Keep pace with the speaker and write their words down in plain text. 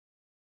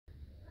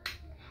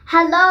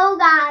Hello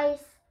guys,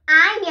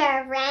 I'm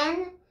your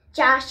friend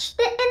Josh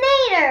the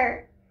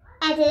Animator,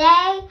 and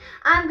today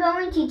I'm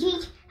going to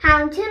teach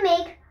how to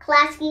make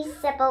Klasky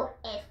Csupo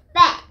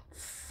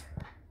Effects.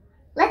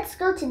 Let's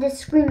go to the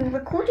screen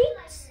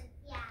recordings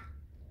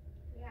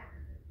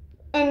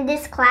and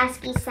this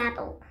Klasky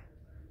Csupo.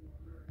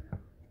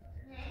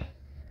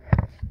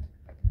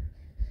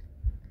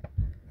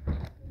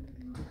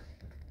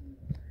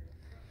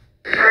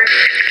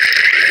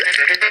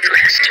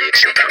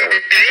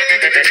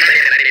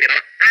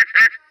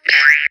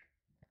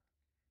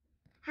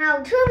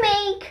 How to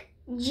make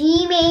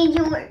G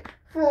major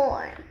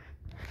 4.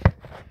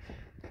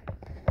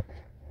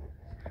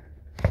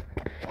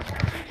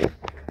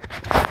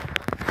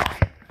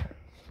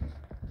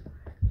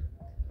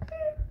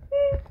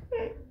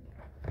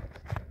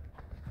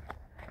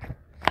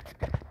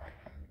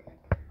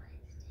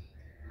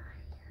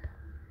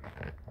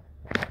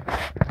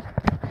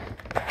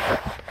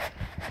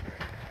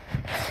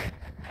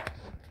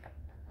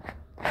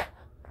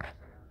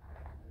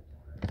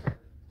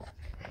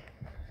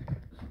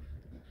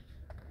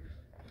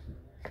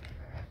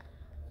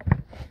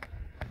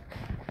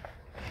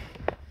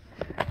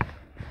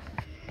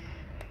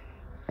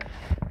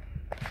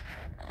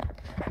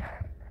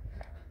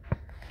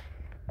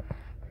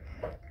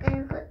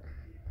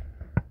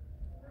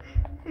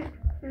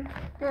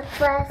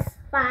 Plus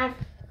 5.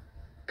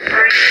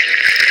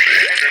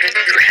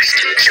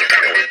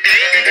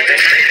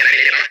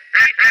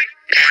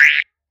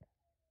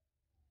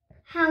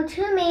 How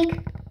to make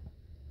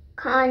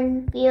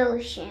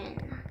confusion.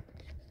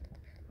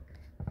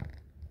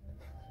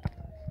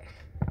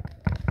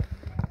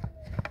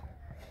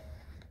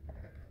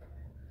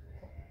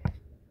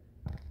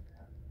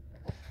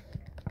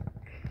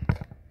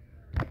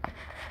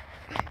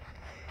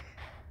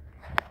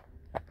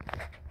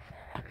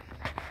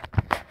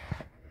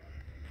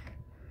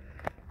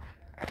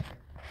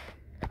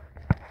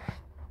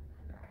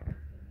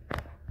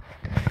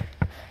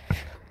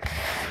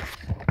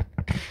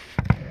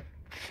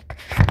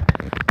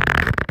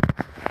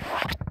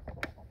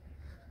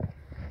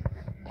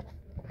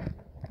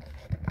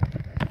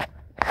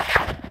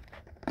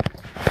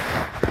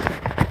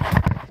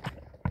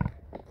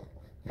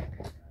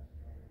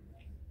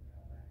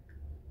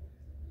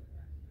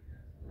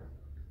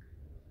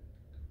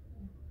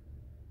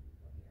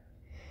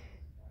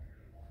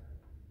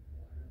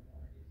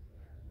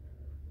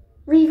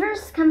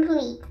 Reverse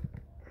complete.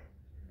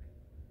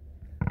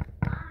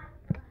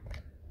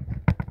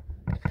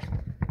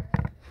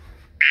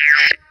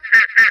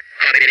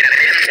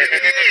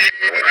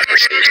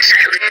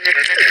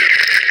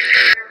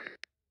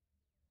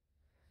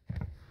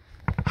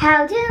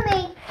 How to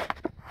make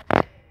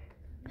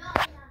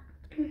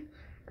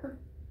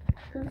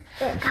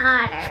the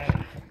cutter.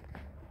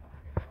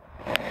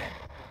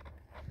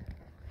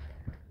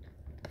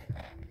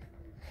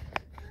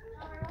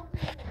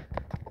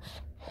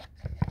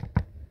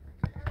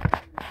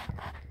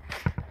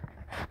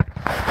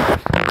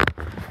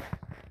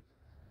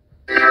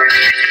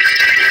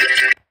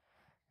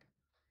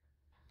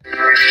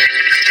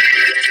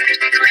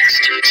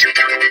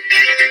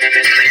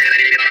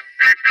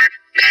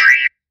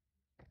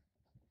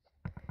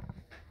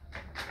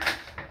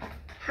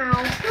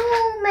 How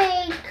to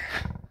make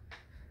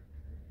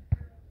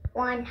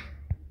one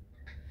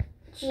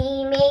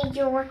G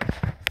major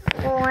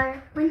for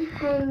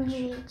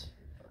 100.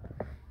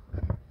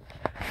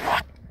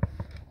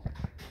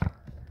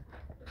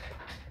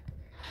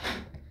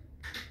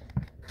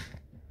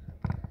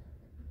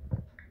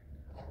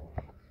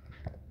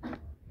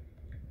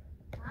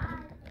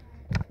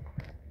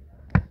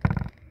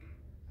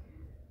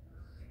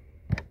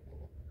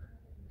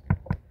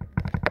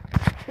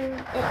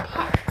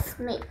 Effects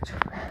major.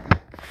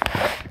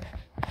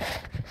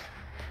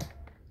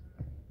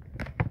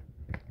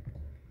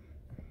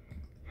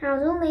 How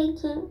to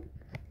making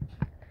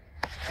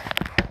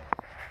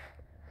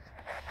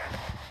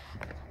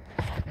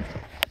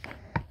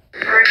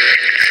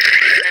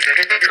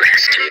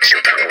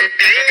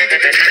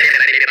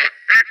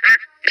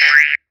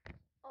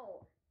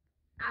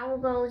I'll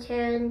go to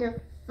the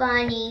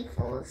funny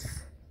fools.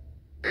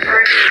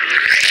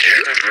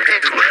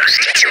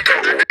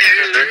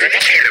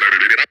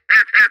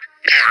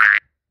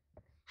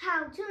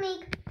 How to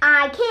make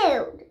I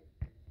killed.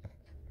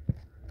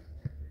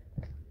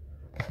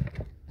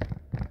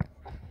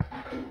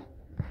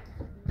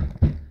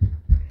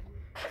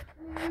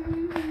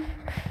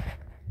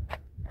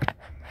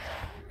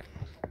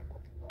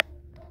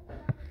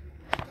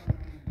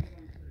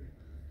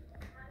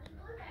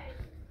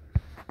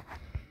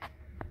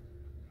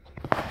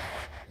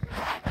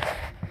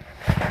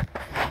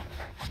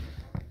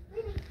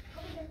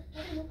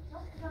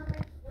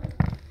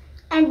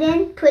 And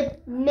then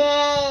put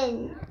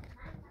men.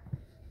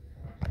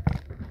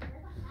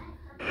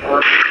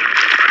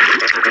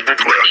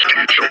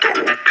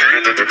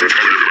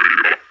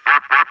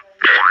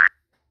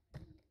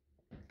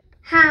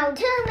 How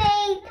to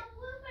make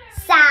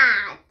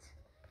sad.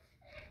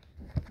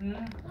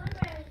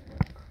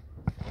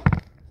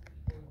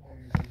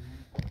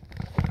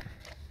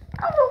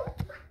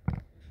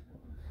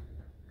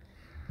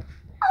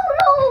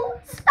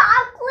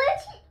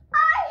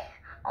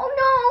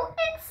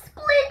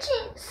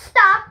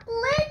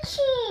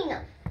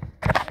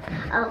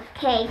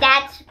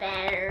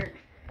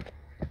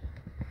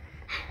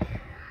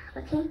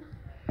 Okay.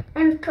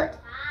 And put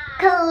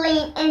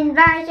clean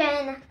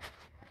inversion.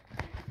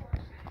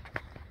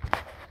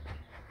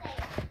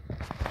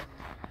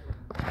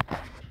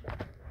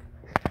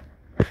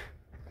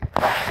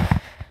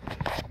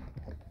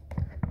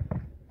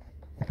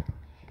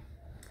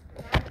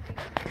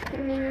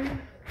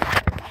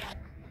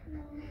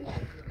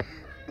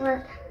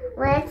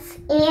 Let's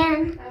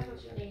add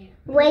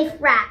wave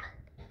wrap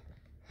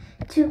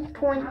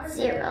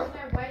 2.0.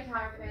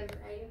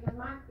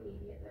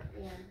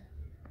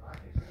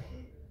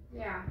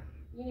 Yeah,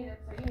 you need a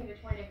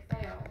 20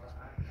 XL.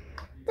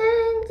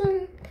 Dun,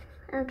 dun.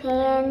 Okay,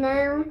 and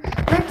now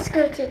let's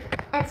go to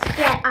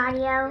extract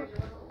audio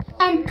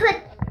and put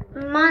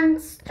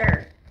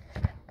monster.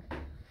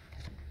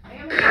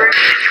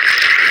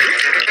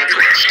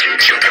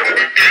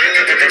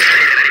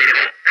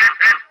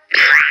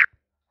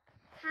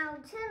 How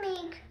to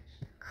make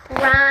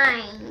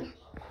crying.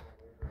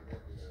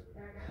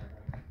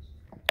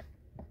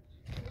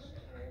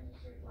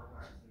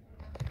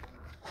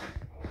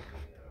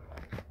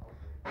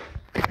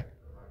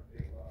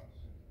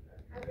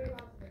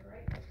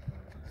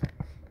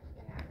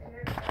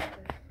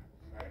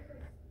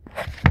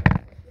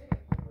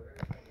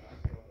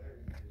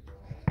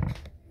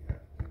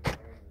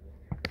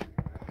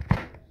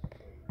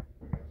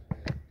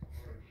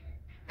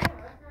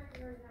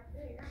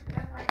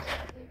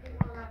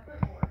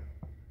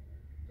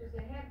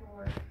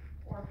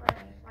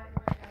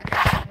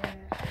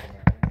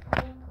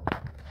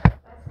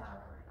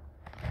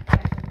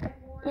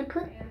 And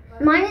put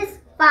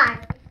 -5.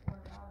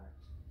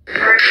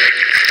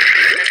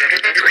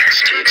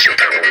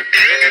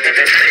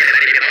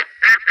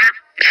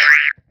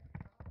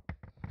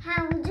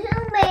 How to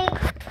make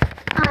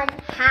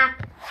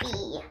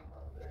unhappy.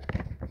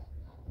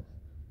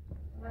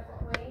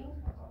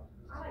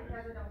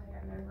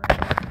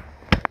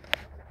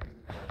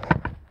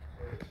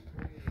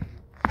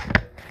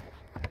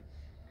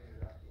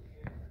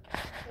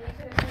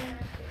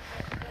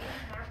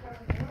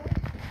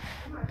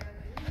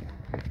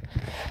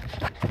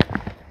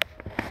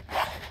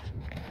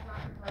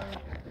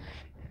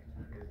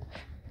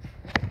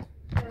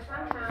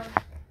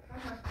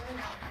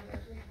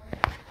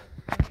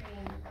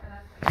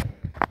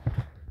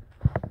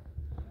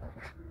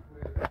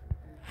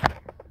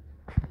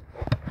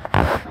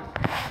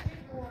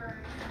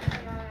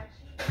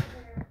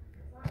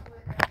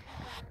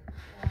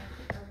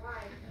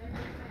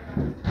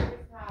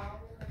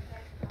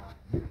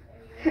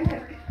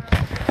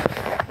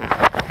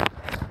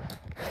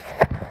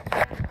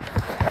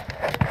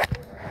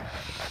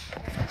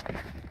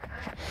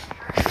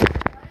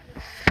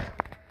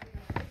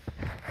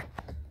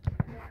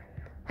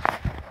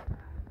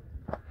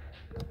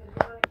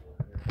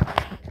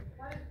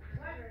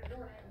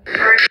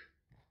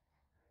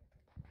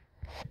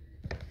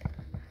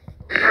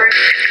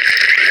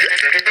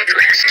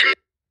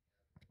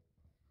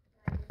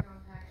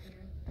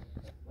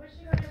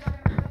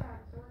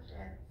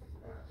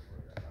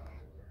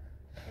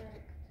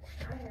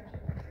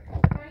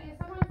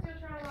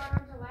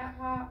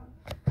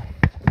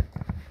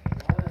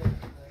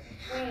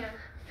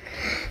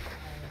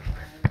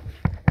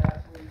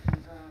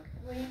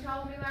 When you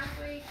told me last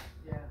week?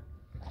 Yeah.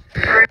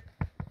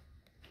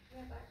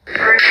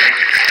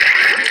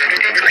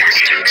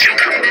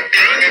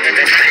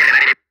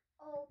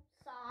 Oh,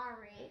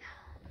 sorry.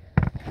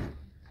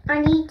 I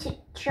need to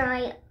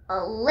try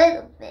a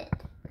little bit.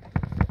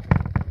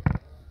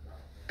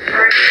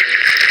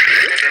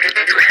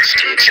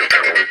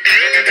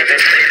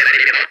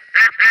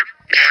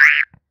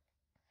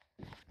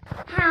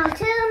 How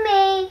to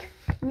make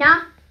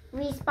not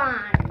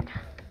respond.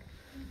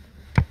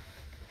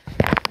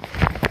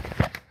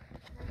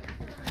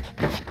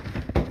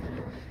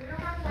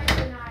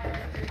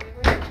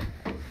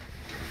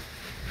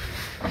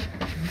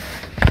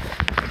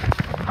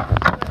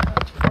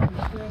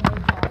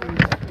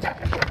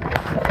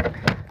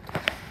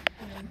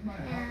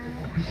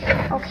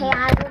 Okay,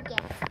 I will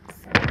get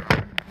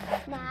some.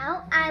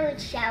 Now I would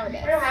shout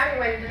it.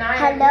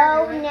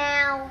 Hello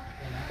now.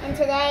 And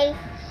today,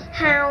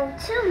 how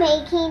to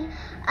making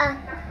a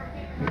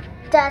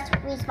does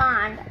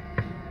respond.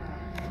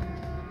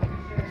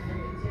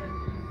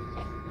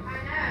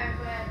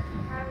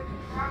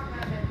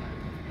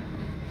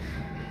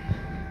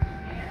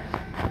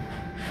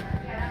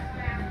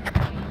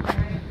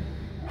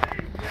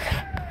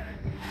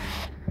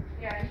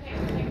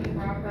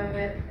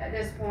 At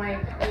this point,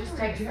 it just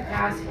takes the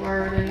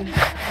password and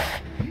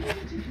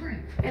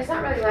it's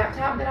not really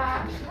laptop that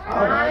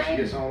I should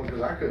get someone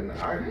because I couldn't.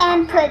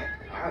 And put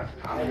I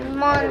wasn't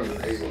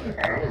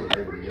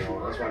able to get on.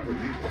 That's why I put you.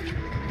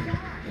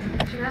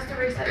 She has to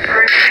reset it.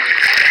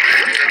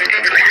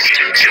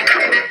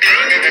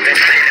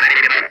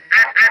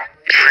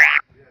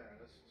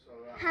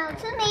 How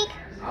to make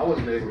I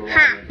wasn't able to.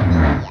 happy.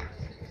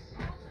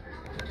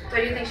 So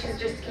you think she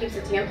just keeps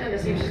attempting to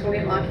see if she's gonna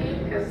get lucky?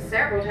 Because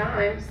several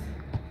times.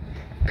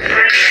 You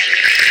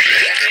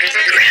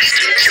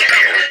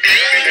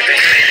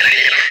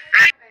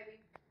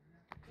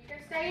can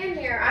Stay in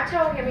here. I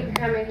told him he can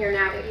come in here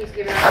now that he's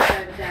given us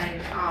the day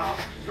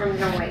off from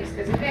noise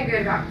because he's been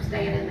good about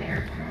staying in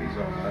there. He's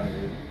alright.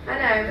 I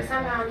know, but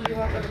sometimes you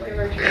want the blue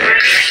room. See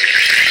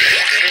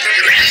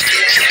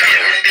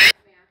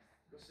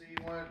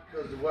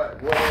because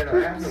what ended up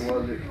happening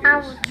was I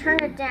will turn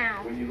it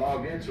down. When you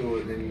log into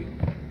it, then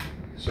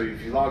so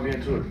if you log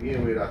into it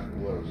again with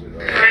what was it?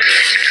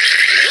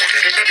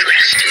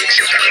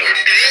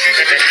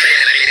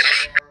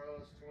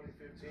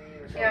 2015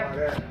 or something like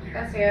that.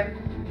 That's it.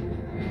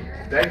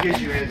 That gets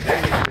you into the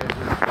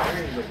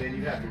screen, but then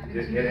you have to,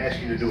 it asks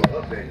you to do an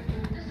update.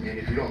 And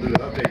if you don't do the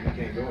update, you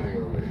can't go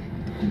anywhere with it.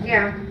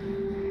 Yeah.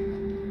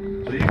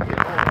 So you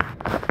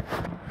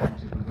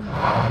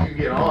can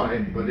get on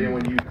it, but then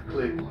when you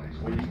click,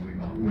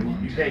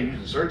 you can't use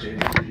the search engine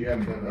because you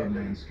haven't done the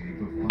update.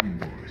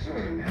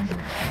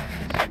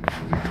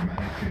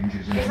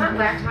 It's not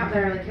laptop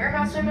that I really care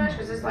about so much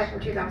because it's like from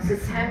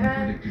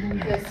 2007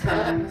 and it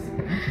sucks.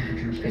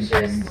 It's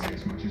just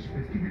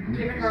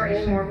giving her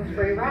any more of a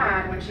free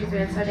ride when she's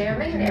been so damn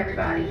mean to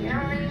everybody, you know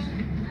what I mean?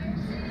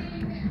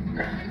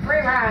 Free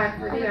ride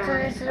for Dion.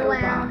 Turn this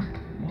around.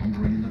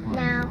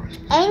 Now,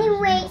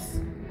 anyways,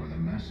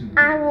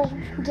 I will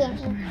get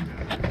you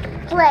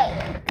play.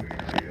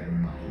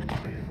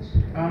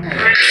 Oh no.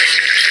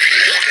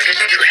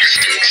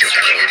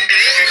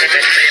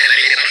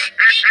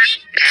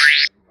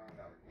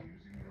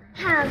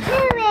 How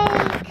to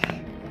make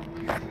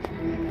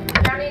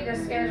Y'all need to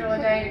schedule a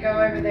day to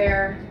go over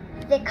there.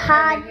 the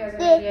cod as a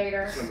stick.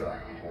 mediator.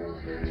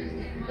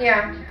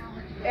 Yeah.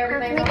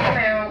 Everything's on the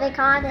mount. The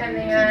cod And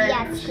then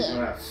PBS She's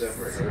gonna have to kit.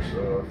 separate her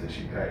stuff that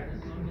she packed.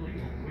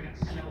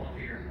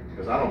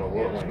 Because I don't know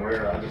what went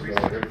where. I just know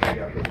everything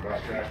got put in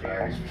trash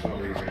bags for some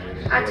reason.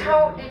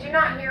 Did you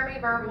not hear me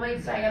verbally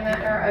saying that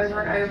to her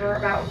over and over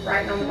about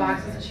writing on the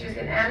boxes? And she was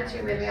getting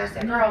attitude with me. I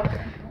said, girl,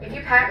 if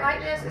you pack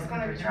like this, it's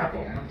going to be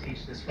trouble.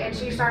 And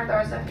she started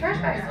throwing stuff in trash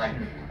bags. Like,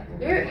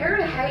 you're going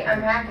to hate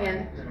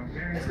unpacking.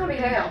 It's going to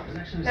be hell.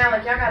 Now,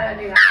 like, y'all got to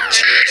undo that.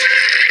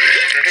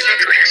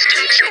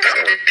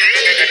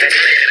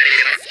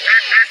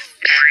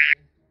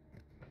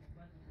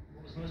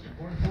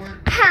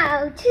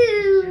 How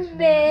to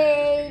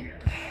make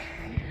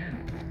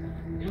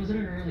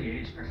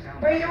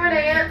What are you doing,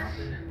 Aunt?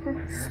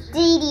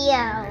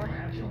 studio.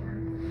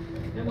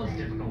 It was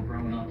difficult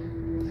growing up. It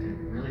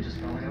really just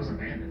felt like I was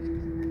abandoned.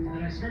 And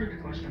then I started to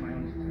question my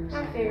own.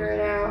 I'll figure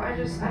it out. I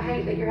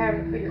hate that you're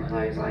having to put your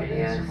clothes like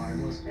this.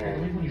 Survivalist. I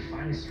believe when you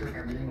finally strip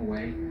everything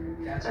away,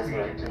 that's That's when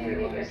what you I get to need to get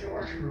realize to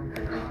work. true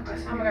I'm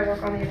context. going to go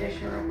work on the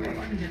addition real If I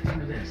quick. can get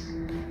through this,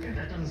 if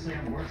that doesn't say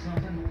I'm worth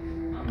something,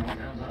 I don't know what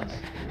the hell does.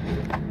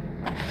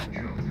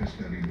 Joe has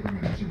studied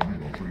primitive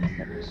survival for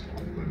years,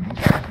 but most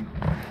recently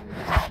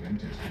has been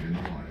tested in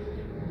the wild.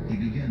 He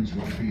begins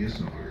with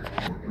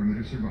PSR, or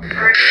primitive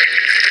survival.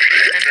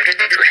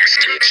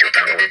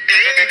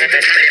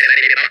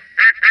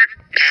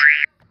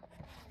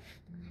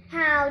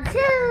 How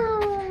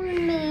to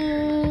make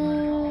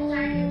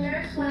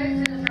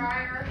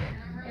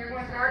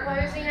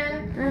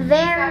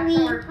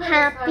very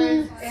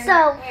happy,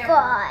 so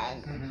fun.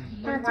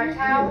 With my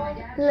towel,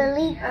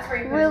 Lily that's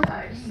where you put Roof. the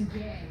clothes.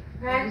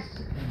 Okay?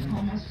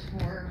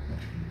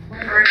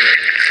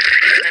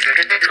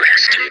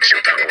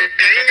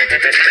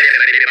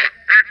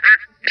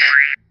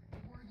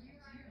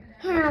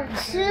 How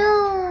to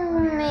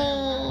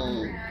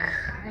make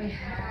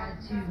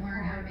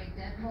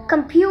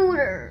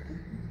computer.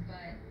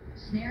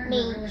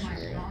 Me.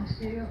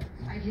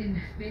 I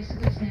can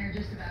basically snare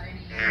just about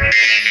any.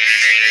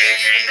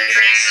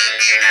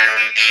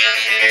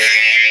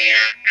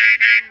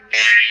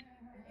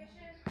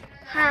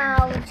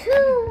 How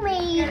to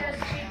make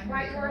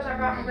White drawers I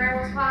brought from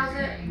Grandma's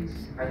closet.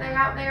 Are they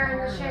out there in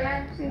the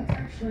shed?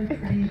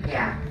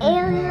 Yeah.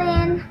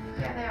 alien.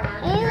 Yeah, they are.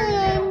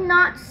 Alien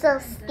not so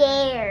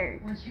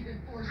scared. Once you've been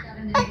forced out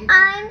into And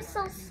I'm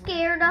so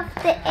scared of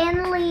the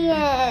alien.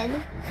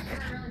 I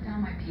really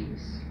found my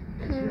peace.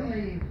 It's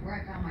really where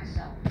I found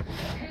myself.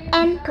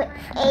 And put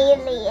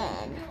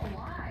alien.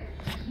 Alive.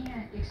 You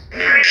can't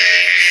experience.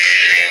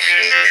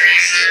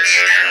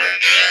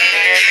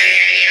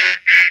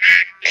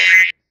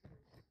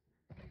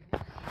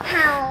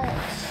 How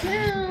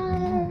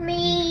to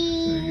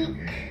make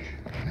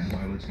And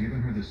while it's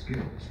given her the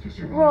skills to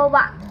survive,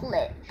 robot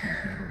clip. she's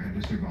never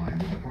had to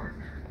survive with a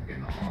partner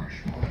in the harsh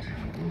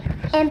Montana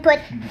wilderness. And put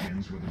She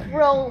begins with a PSR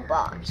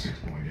robot. of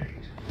 6.8.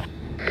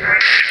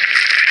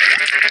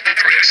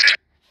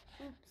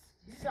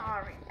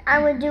 Sorry. I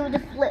will do the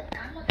flip.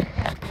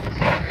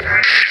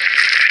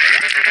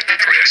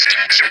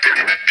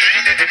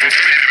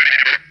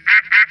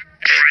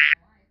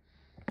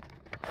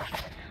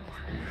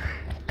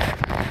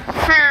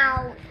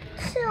 How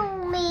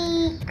to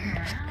make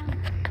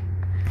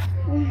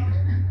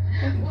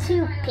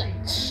two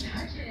pitch.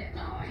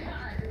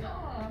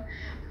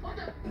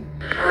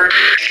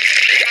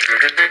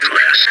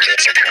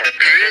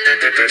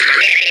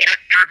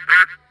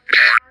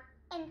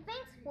 And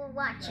thanks for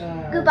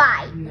watching.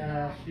 Goodbye.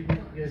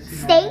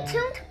 Stay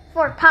tuned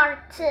for part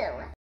 2.